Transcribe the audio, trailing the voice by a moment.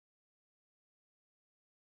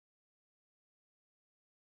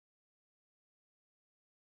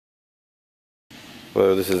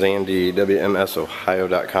Hello, this is Andy,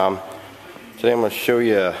 WMSOhio.com. Today I'm going to show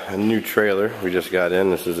you a new trailer we just got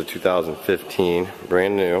in. This is a 2015,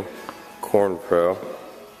 brand new, Corn Pro.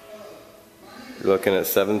 You're looking at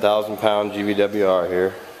 7,000 pound GVWR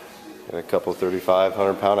here. Got a couple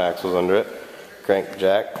 3,500 pound axles under it. Crank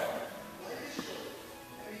jack.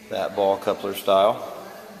 That ball coupler style.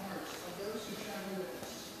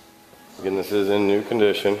 Again, this is in new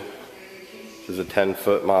condition. This is a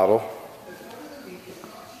 10-foot model.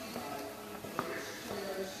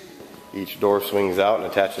 Each door swings out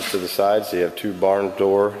and attaches to the side, so you have two barn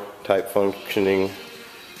door type functioning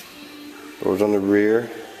doors on the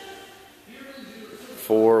rear.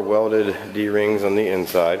 4 welded D-rings on the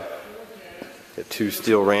inside. Got 2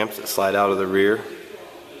 steel ramps that slide out of the rear.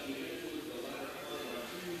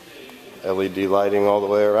 LED lighting all the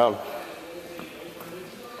way around.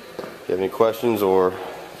 If you have any questions or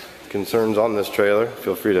concerns on this trailer,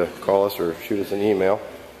 feel free to call us or shoot us an email.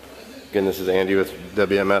 Again, this is Andy with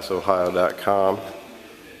WMSOhio.com,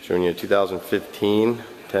 showing you a 2015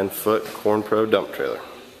 10-foot Corn Pro dump trailer.